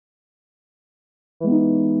Hello,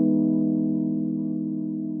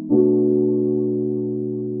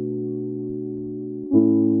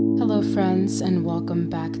 friends, and welcome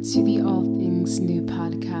back to the All Things New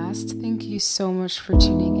podcast. Thank you so much for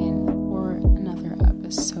tuning in for another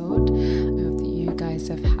episode. I hope that you guys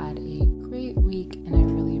have had a great week, and I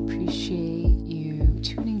really appreciate you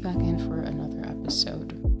tuning back in for another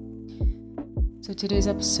episode. So today's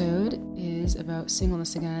episode is about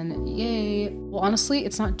singleness again. Yay! Well, honestly,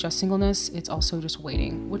 it's not just singleness, it's also just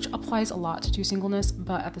waiting, which applies a lot to singleness,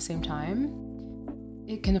 but at the same time,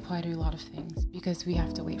 it can apply to a lot of things because we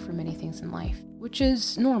have to wait for many things in life, which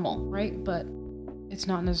is normal, right? But it's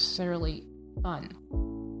not necessarily fun.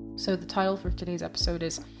 So the title for today's episode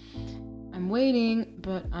is I'm waiting,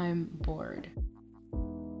 but I'm bored.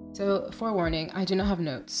 So forewarning, I do not have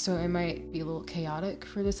notes, so it might be a little chaotic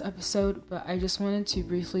for this episode, but I just wanted to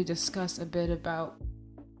briefly discuss a bit about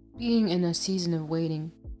being in a season of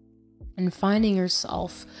waiting and finding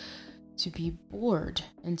yourself to be bored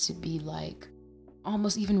and to be like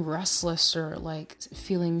almost even restless or like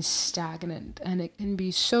feeling stagnant. And it can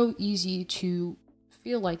be so easy to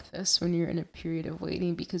feel like this when you're in a period of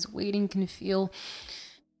waiting, because waiting can feel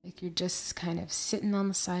like you're just kind of sitting on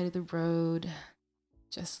the side of the road,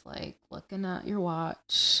 just like looking at your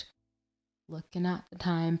watch, looking at the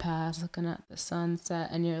time pass, looking at the sunset,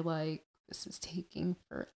 and you're like, this is taking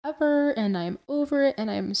forever and I'm over it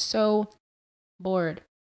and I'm so bored.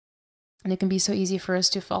 And it can be so easy for us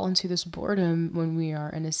to fall into this boredom when we are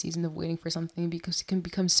in a season of waiting for something, because it can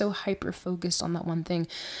become so hyper focused on that one thing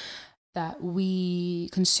that we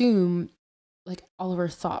consume like all of our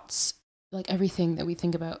thoughts, like everything that we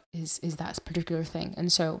think about is that particular thing.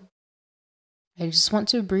 And so I just want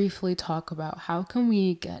to briefly talk about how can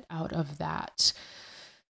we get out of that,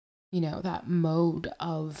 that mode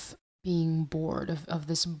of being bored, of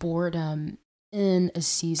this boredom in a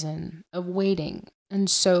season of waiting. And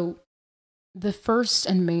so the first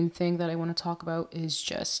and main thing that I want to talk about is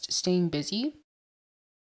just staying busy.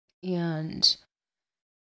 And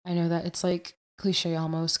I know that it's like cliche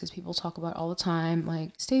almost, because people talk about all the time,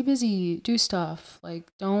 like stay busy, do stuff, like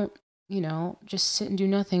don't, just sit and do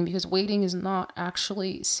nothing, because waiting is not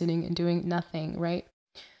actually sitting and doing nothing, right?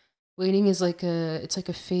 Waiting is it's like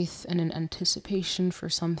a faith and an anticipation for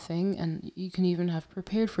something, and you can even have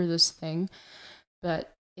prepared for this thing,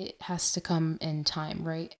 but it has to come in time,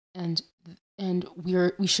 right? And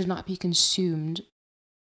we should not be consumed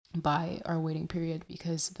by our waiting period,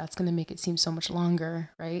 because that's going to make it seem so much longer,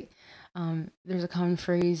 right? There's a common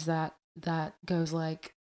phrase that goes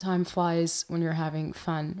like, time flies when you're having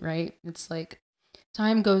fun, right? It's like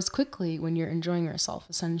time goes quickly when you're enjoying yourself,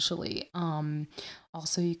 essentially.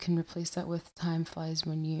 Also, you can replace that with time flies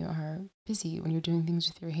when you are busy, when you're doing things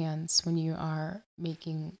with your hands, when you are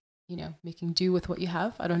making do with what you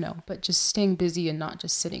have. I don't know, but just staying busy and not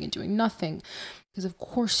just sitting and doing nothing. Because of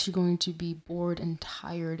course you're going to be bored and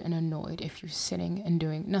tired and annoyed if you're sitting and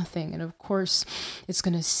doing nothing. And of course it's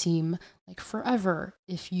going to seem like forever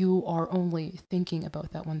if you are only thinking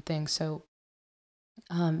about that one thing. So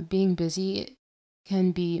being busy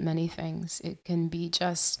can be many things. It can be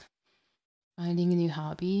just finding a new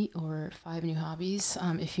hobby or 5 new hobbies.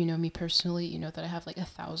 If you know me personally, you know that I have like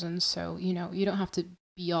 1,000. So, you don't have to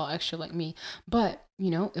be all extra like me. But,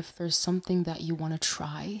 if there's something that you want to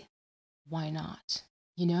try, why not?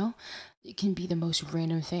 It can be the most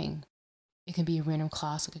random thing. It can be a random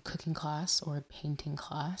class, like a cooking class or a painting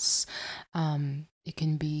class. It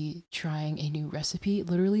can be trying a new recipe.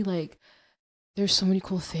 Literally, like, there's so many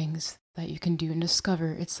cool things that you can do and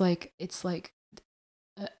discover. It's like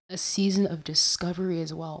a season of discovery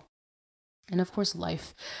as well. And of course,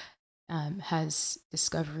 life has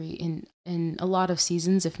discovery in a lot of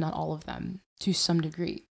seasons, if not all of them, to some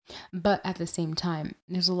degree. But at the same time,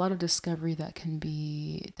 there's a lot of discovery that can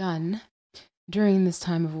be done during this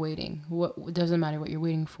time of waiting. What doesn't matter what you're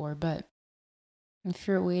waiting for, but if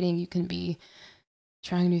you're waiting, you can be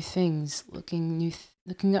trying new things, looking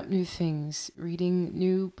up new things, reading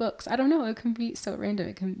new books. I don't know. It can be so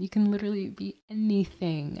random. You can literally be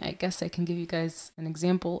anything. I guess I can give you guys an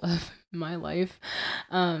example of my life,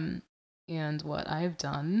 and what I've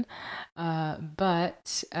done.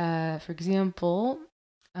 But for example,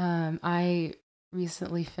 I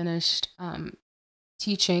recently finished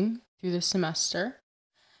teaching through the semester.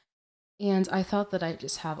 And I thought that I'd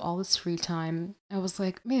just have all this free time. I was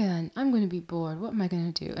like, man, I'm going to be bored. What am I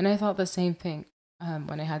going to do? And I thought the same thing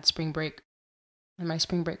when I had spring break. And my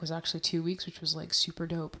spring break was actually 2 weeks, which was like super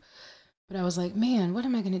dope. But I was like, man, what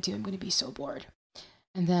am I going to do? I'm going to be so bored.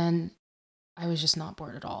 And then I was just not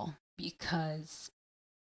bored at all, because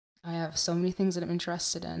I have so many things that I'm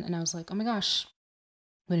interested in. And I was like, oh my gosh,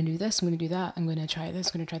 I'm going to do this, I'm going to do that, I'm going to try this,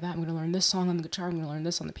 I'm going to try that, I'm going to learn this song on the guitar, I'm going to learn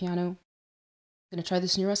this on the piano, I'm going to try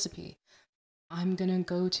this new recipe, I'm going to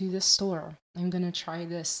go to this store, I'm going to try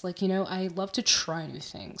this. Like, I love to try new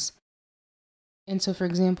things. And so, for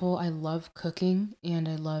example, I love cooking and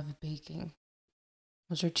I love baking.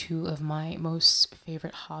 Those are two of my most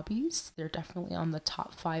favorite hobbies. They're definitely on the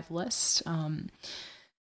top 5 list.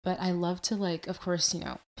 But I love to, like, of course,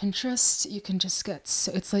 Pinterest, you can just get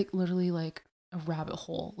so, it's like literally like a rabbit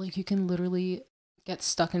hole. Like, you can literally get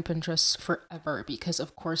stuck in Pinterest forever because,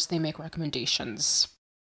 of course, they make recommendations.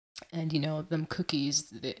 And, them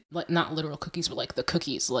cookies, like not literal cookies, but like the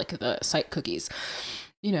cookies, like the site cookies,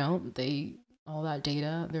 they, all that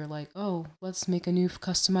data, they're like, oh, let's make a new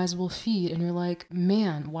customizable feed. And you're like,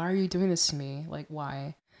 man, why are you doing this to me? Like,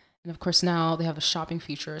 why? And of course, now they have a shopping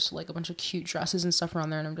feature, so like a bunch of cute dresses and stuff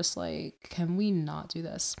around there. And I'm just like, can we not do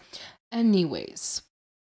this? Anyways,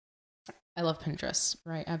 I love Pinterest,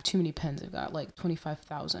 right? I have too many pins. I've got like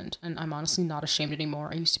 25,000, and I'm honestly not ashamed anymore.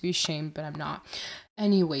 I used to be ashamed, but I'm not.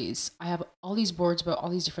 Anyways, I have all these boards about all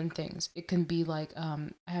these different things. It can be like,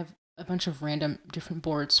 I have a bunch of random different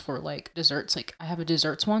boards for like desserts. Like, I have a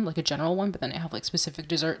desserts one, like a general one, but then I have like specific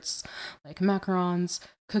desserts, like macarons,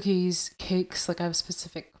 cookies, cakes. Like, I have a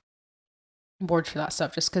specific board for that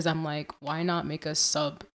stuff just because I'm like, why not make a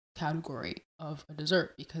subcategory of a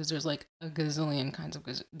dessert? Because there's like a gazillion kinds of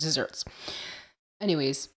desserts.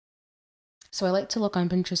 Anyways, so I like to look on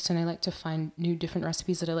Pinterest and I like to find new different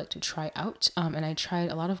recipes that I like to try out. And I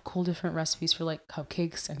tried a lot of cool different recipes for like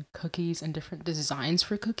cupcakes and cookies and different designs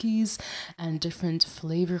for cookies and different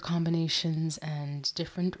flavor combinations and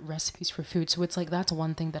different recipes for food. So it's like, that's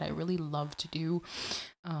one thing that I really love to do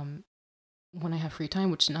when I have free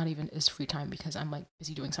time, which not even is free time because I'm like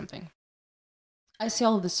busy doing something. I say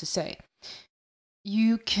all of this to say,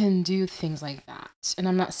 you can do things like that. And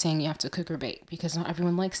I'm not saying you have to cook or bake because not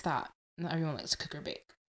everyone likes that. Not everyone likes to cook or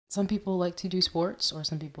bake. Some people like to do sports, or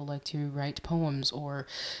some people like to write poems or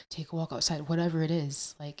take a walk outside, whatever it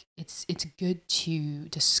is. Like, it's good to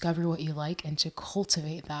discover what you like and to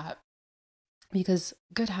cultivate that, because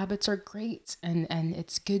good habits are great, and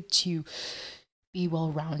it's good to be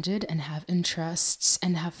well-rounded and have interests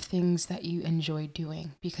and have things that you enjoy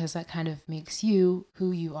doing, because that kind of makes you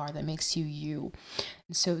who you are, that makes you you.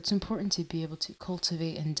 And so it's important to be able to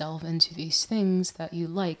cultivate and delve into these things that you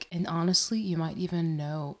like. And honestly, you might not even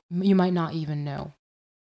know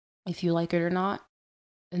if you like it or not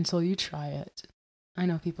until you try it. I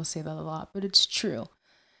know people say that a lot, but it's true.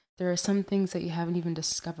 There are some things that you haven't even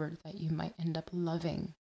discovered that you might end up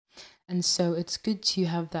loving. And so it's good to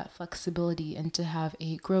have that flexibility and to have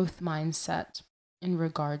a growth mindset in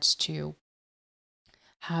regards to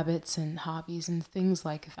habits and hobbies and things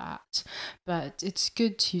like that. But it's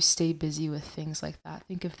good to stay busy with things like that.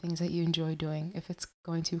 Think of things that you enjoy doing. If it's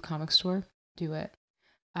going to a comic store, do it.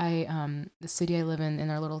 The city I live in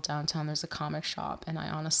our little downtown, there's a comic shop, and I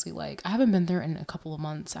honestly, like, I haven't been there in a couple of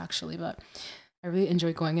months actually, but I really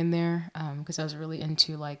enjoyed going in there because I was really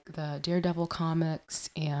into like the Daredevil comics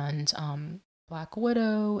and Black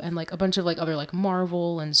Widow and like a bunch of like other like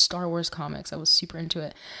Marvel and Star Wars comics. I was super into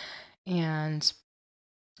it. And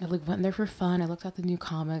I like went there for fun. I looked at the new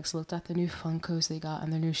comics, looked at the new Funkos they got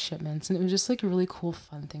and their new shipments, and it was just like a really cool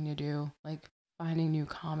fun thing to do, like finding new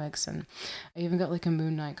comics. And I even got like a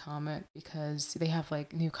Moon Knight comic because they have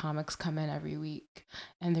like new comics come in every week,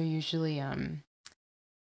 and they're usually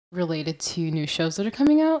related to new shows that are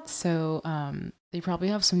coming out. So they probably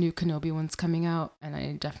have some new Kenobi ones coming out, and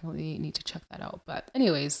I definitely need to check that out. But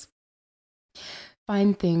anyways,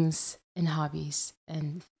 find things and hobbies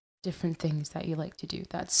and different things that you like to do.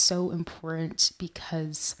 That's so important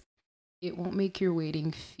because it won't make your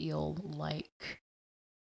waiting feel like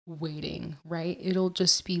waiting, right? It'll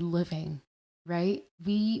just be living, right?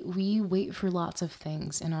 We wait for lots of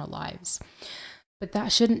things in our lives, but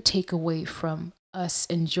that shouldn't take away from us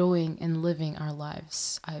enjoying and living our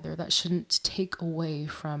lives either. That shouldn't take away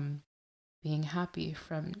from being happy,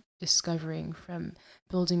 from discovering, from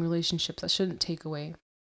building relationships. That shouldn't take away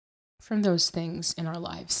from those things in our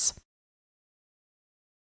lives.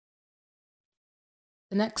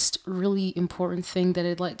 The next really important thing that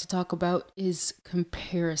I'd like to talk about is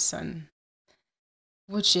comparison,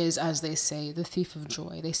 which is, as they say, the thief of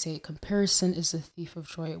joy. They say comparison is the thief of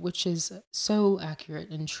joy, which is so accurate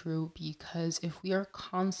and true, because if we are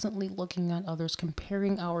constantly looking at others,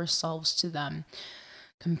 comparing ourselves to them,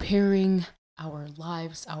 comparing our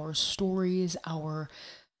lives, our stories, our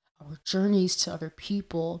journeys to other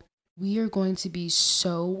people, we are going to be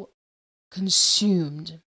so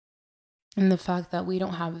consumed And the fact that we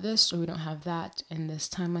don't have this or we don't have that in this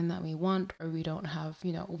timeline that we want, or we don't have,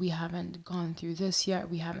 we haven't gone through this yet,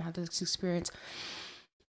 we haven't had this experience.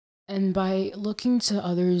 And by looking to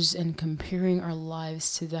others and comparing our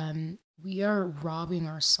lives to them, we are robbing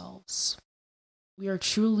ourselves. We are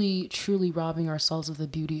truly, truly robbing ourselves of the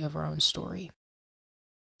beauty of our own story.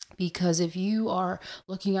 Because if you are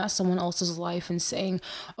looking at someone else's life and saying,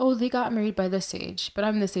 oh, they got married by this age, but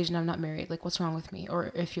I'm this age and I'm not married, like, what's wrong with me?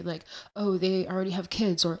 Or if you're like, oh, they already have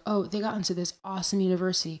kids, or oh, they got into this awesome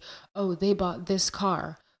university, oh, they bought this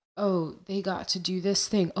car, oh, they got to do this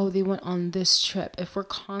thing, oh, they went on this trip. If we're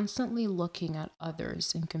constantly looking at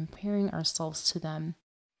others and comparing ourselves to them,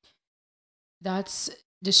 that's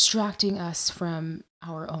distracting us from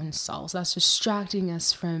our own selves. That's distracting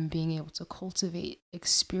us from being able to cultivate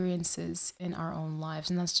experiences in our own lives.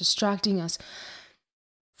 And that's distracting us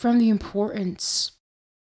from the importance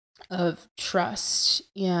of trust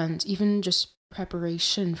and even just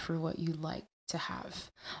preparation for what you like to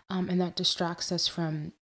have. And that distracts us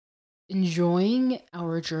from enjoying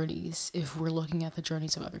our journeys if we're looking at the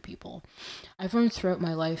journeys of other people. I've learned throughout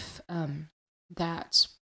my life that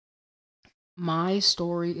my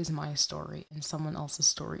story is my story and someone else's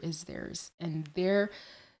story is theirs, and their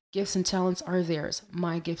gifts and talents are theirs.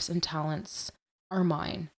 My gifts and talents are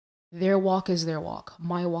mine. Their walk is their walk.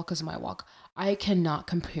 My walk is my walk. I cannot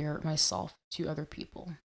compare myself to other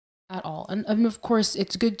people at all. And of course,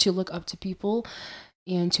 it's good to look up to people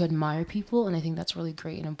and to admire people. And I think that's really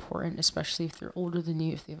great and important, especially if they're older than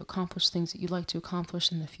you, if they've accomplished things that you'd like to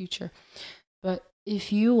accomplish in the future. But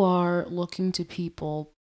if you are looking to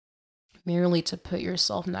people merely to put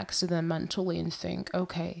yourself next to them mentally and think,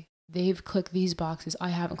 okay, they've clicked these boxes, I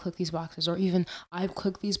haven't clicked these boxes, or even I've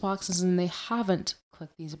clicked these boxes and they haven't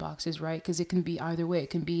clicked these boxes, right? Because it can be either way.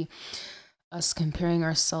 It can be us comparing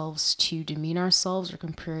ourselves to demean ourselves or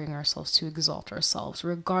comparing ourselves to exalt ourselves.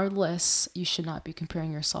 Regardless, you should not be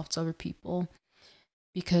comparing yourself to other people,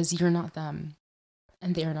 because you're not them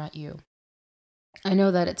and they're not you. I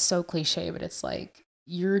know that it's so cliche, but it's like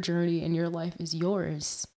your journey and your life is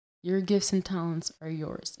yours. Your gifts and talents are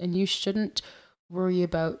yours, and you shouldn't worry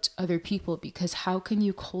about other people, because how can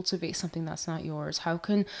you cultivate something that's not yours? How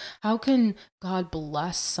can God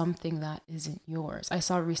bless something that isn't yours? I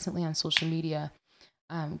saw recently on social media,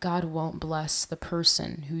 God won't bless the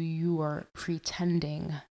person who you are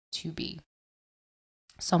pretending to be.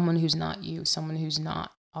 Someone who's not you, someone who's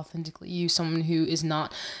not authentically you, someone who is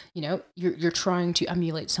not, you're trying to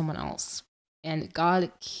emulate someone else. And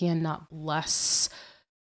God cannot bless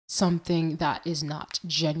something that is not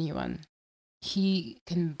genuine. He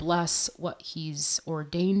can bless what he's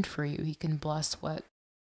ordained for you. He can bless what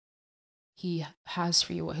he has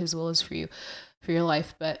for you, what his will is for you, for your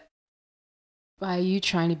life. But by you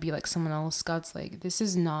trying to be like someone else, God's like, this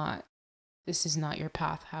is not your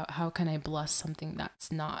path. How can I bless something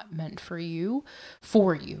that's not meant for you,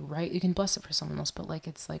 right? You can bless it for someone else, but like,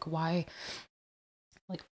 it's like,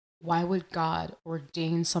 why would God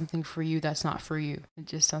ordain something for you that's not for you? It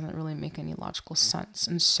just doesn't really make any logical sense.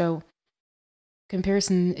 And so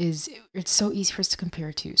comparison it's so easy for us to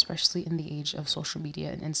compare to, especially in the age of social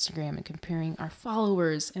media and Instagram, and comparing our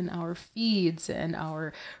followers and our feeds and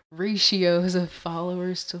our ratios of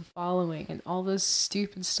followers to following and all this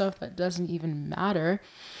stupid stuff that doesn't even matter.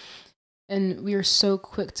 And we are so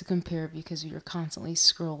quick to compare because we are constantly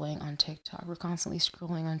scrolling on TikTok, we're constantly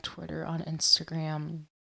scrolling on Twitter, on Instagram,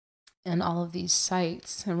 and all of these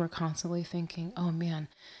sites, and we're constantly thinking, oh man,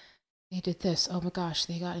 they did this, oh my gosh,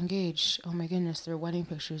 they got engaged, oh my goodness, their wedding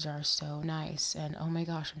pictures are so nice, and oh my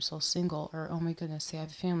gosh, I'm so single, or oh my goodness, they have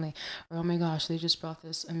a family, or oh my gosh, they just bought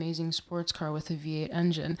this amazing sports car with a V8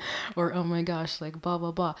 engine, or oh my gosh, like blah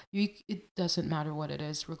blah blah. It doesn't matter what it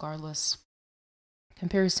is. Regardless,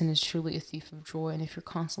 comparison is truly a thief of joy, and if you're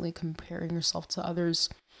constantly comparing yourself to others,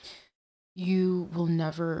 you will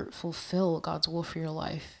never fulfill God's will for your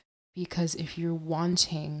life. Because if you're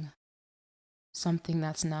wanting something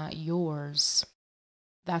that's not yours,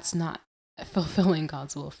 that's not fulfilling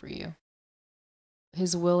God's will for you.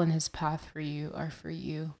 His will and his path for you are for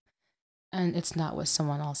you, and it's not what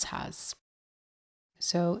someone else has.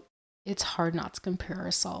 So it's hard not to compare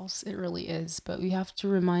ourselves. It really is. But we have to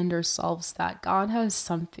remind ourselves that God has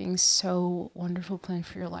something so wonderful planned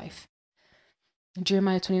for your life.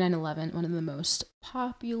 Jeremiah 29:11, one of the most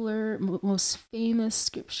popular, most famous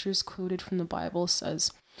scriptures quoted from the Bible,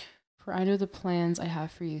 says, "For I know the plans I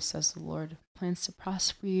have for you, says the Lord, plans to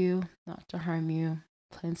prosper you, not to harm you,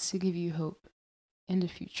 plans to give you hope and a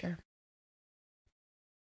future."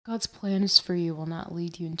 God's plans for you will not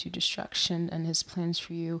lead you into destruction, and his plans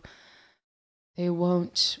for you, they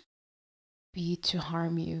won't be to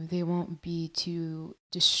harm you. They won't be to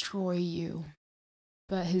destroy you.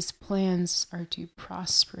 But his plans are to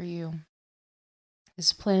prosper you.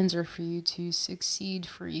 His plans are for you to succeed,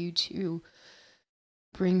 for you to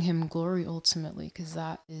bring him glory ultimately, because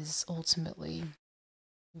that is ultimately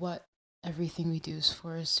what everything we do is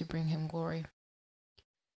for, is to bring him glory.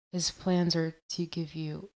 His plans are to give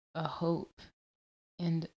you a hope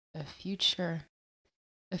and a future.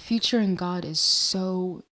 A future in God is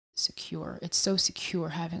so secure. It's so secure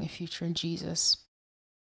having a future in Jesus.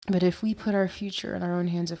 But if we put our future in our own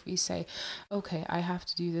hands, if we say, okay, I have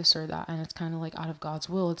to do this or that, and it's kind of like out of God's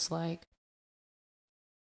will, it's like,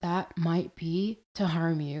 that might be to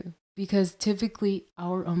harm you, because typically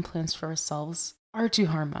our own plans for ourselves are to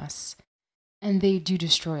harm us, and they do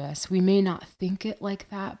destroy us. We may not think it like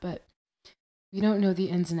that, but we don't know the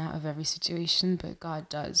ins and outs of every situation, but God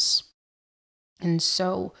does. And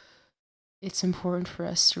so it's important for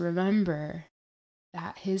us to remember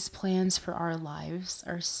that his plans for our lives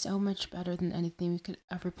are so much better than anything we could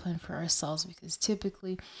ever plan for ourselves, because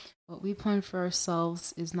typically what we plan for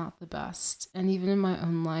ourselves is not the best. And even in my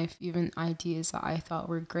own life, even ideas that I thought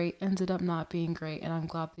were great ended up not being great, and I'm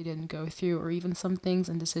glad they didn't go through. Or even some things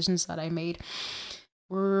and decisions that I made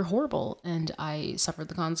were horrible and I suffered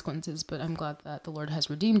the consequences, but I'm glad that the Lord has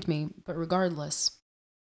redeemed me. But regardless,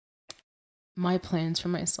 my plans for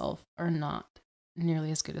myself are not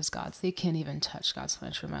nearly as good as God's. They can't even touch God's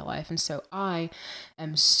plans for my life. And so I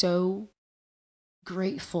am so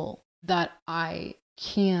grateful that I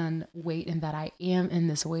can wait, and that I am in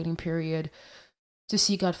this waiting period to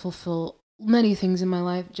see God fulfill many things in my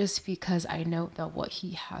life, just because I know that what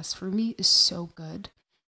he has for me is so good,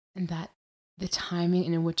 and that the timing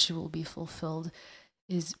in which it will be fulfilled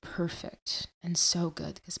is perfect and so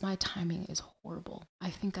good, because my timing is horrible. I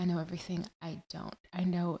think I know everything. I don't. I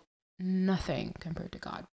know nothing compared to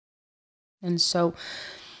God. And so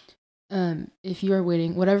if you are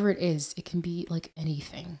waiting, whatever it is, it can be like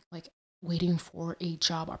anything, like waiting for a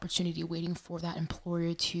job opportunity, waiting for that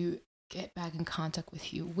employer to get back in contact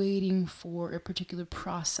with you, waiting for a particular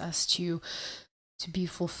process to be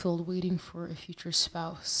fulfilled, waiting for a future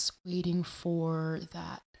spouse, waiting for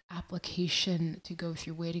that application to go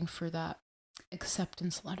through, waiting for that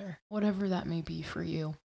acceptance letter, whatever that may be for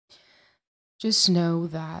you. Just know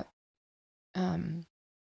that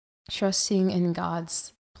trusting in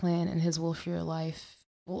God's plan and his will for your life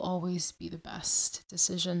will always be the best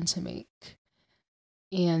decision to make.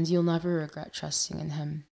 And you'll never regret trusting in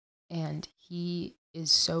him. And he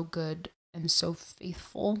is so good and so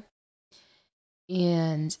faithful.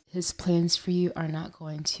 And his plans for you are not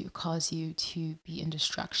going to cause you to be in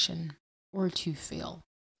destruction or to fail.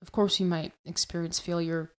 Of course, you might experience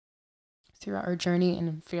failure throughout our journey,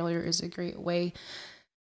 and failure is a great way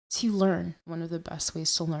to learn, one of the best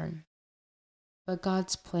ways to learn. But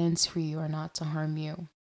God's plans for you are not to harm you,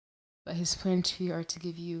 but his plans for you are to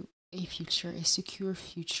give you a future, a secure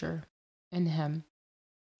future in him,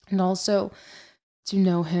 and also to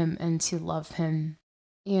know him and to love him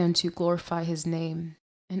and to glorify his name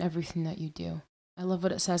in everything that you do. I love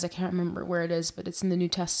what it says. I can't remember where it is, but it's in the New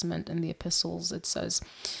Testament, in the epistles. It says,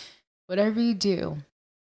 whatever you do,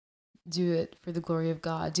 do it for the glory of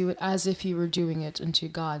God. Do it as if you were doing it unto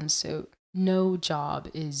God. And so no job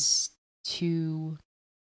is too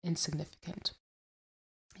insignificant.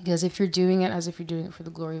 Because if you're doing it as if you're doing it for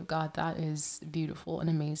the glory of God, that is beautiful and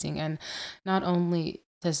amazing. And not only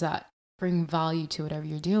does that bring value to whatever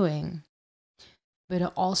you're doing, but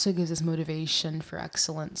it also gives us motivation for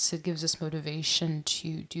excellence. It gives us motivation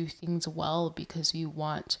to do things well, because we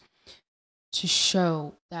want to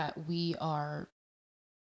show that we are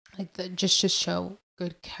like that, just to show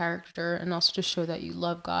good character, and also to show that you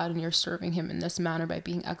love God and you're serving him in this manner by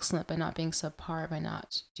being excellent, by not being subpar, by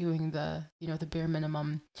not doing the bare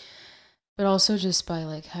minimum, but also just by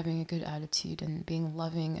like having a good attitude and being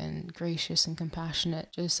loving and gracious and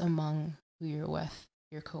compassionate just among who you're with,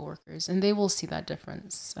 your coworkers. And they will see that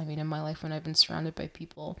difference. I mean, in my life, when I've been surrounded by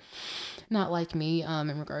people not like me,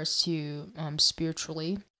 in regards to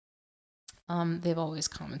spiritually, they've always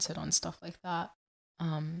commented on stuff like that.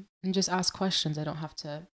 And just ask questions. I don't have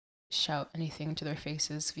to shout anything into their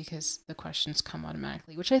faces, because the questions come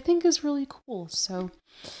automatically, which I think is really cool. So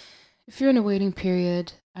if you're in a waiting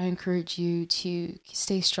period, I encourage you to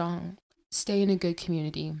stay strong, stay in a good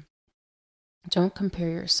community, don't compare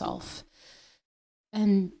yourself,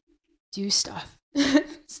 and do stuff.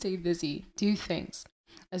 Stay busy, do things.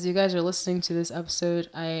 As you guys are listening to this episode,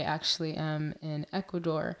 I actually am in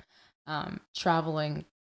Ecuador, traveling.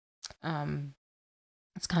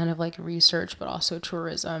 It's kind of like research, but also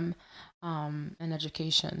tourism, and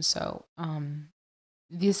education. So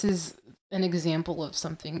this is an example of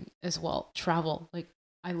something as well. Travel. Like,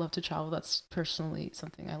 I love to travel. That's personally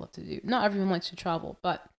something I love to do. Not everyone likes to travel,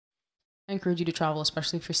 but I encourage you to travel,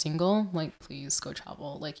 especially if you're single. Like, please go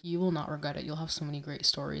travel. Like, you will not regret it. You'll have so many great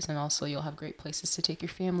stories, and also you'll have great places to take your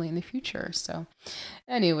family in the future. So,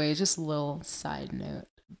 anyway, just a little side note.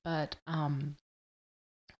 But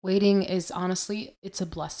waiting is honestly, it's a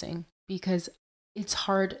blessing because it's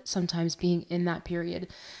hard sometimes being in that period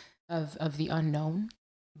of the unknown,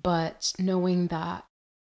 but knowing that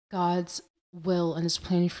God's will and his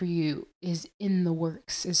plan for you is in the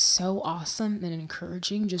works is so awesome and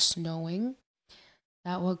encouraging. Just knowing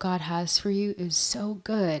that what God has for you is so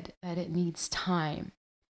good that it needs time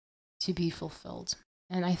to be fulfilled.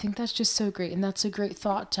 And I think that's just so great. And that's a great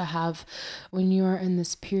thought to have when you're in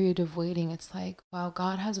this period of waiting. It's like, wow,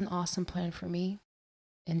 God has an awesome plan for me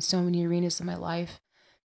in so many arenas of my life.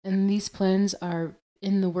 And these plans are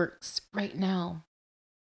in the works right now.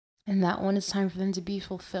 And that when it's time for them to be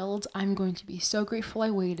fulfilled, I'm going to be so grateful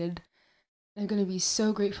I waited. I'm going to be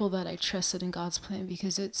so grateful that I trusted in God's plan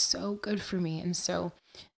because it's so good for me. And so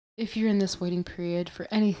if you're in this waiting period for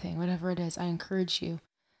anything, whatever it is, I encourage you,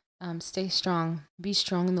 stay strong, be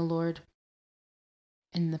strong in the Lord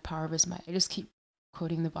and the power of his might. I just keep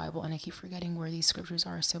quoting the Bible and I keep forgetting where these scriptures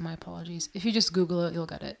are, so my apologies. If you just Google it, you'll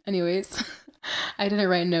get it. Anyways, I didn't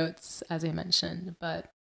write notes as I mentioned,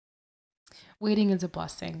 but waiting is a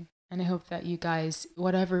blessing. And I hope that you guys,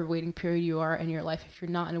 whatever waiting period you are in your life, if you're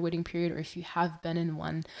not in a waiting period or if you have been in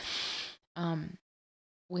one,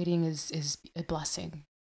 waiting is a blessing.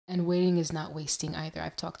 And waiting is not wasting either.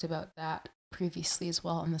 I've talked about that previously as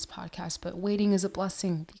well on this podcast, but waiting is a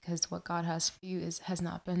blessing because what God has for you has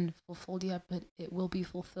not been fulfilled yet, but it will be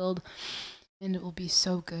fulfilled and it will be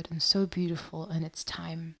so good and so beautiful in its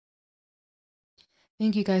time.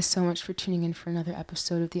 Thank you guys so much for tuning in for another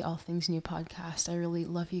episode of the All Things New podcast. I really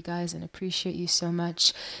love you guys and appreciate you so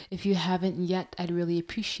much. If you haven't yet, I'd really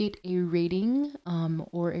appreciate a rating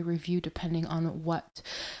or a review depending on what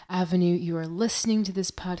avenue you are listening to this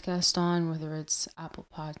podcast on, whether it's Apple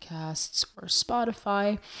Podcasts or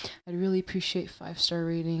Spotify. I'd really appreciate 5-star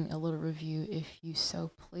rating, a little review if you so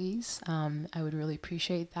please. I would really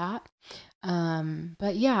appreciate that.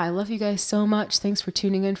 But yeah, I love you guys so much. Thanks for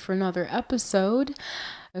tuning in for another episode.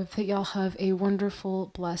 I hope that y'all have a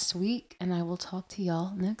wonderful, blessed week, and I will talk to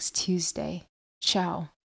y'all next Tuesday. Ciao.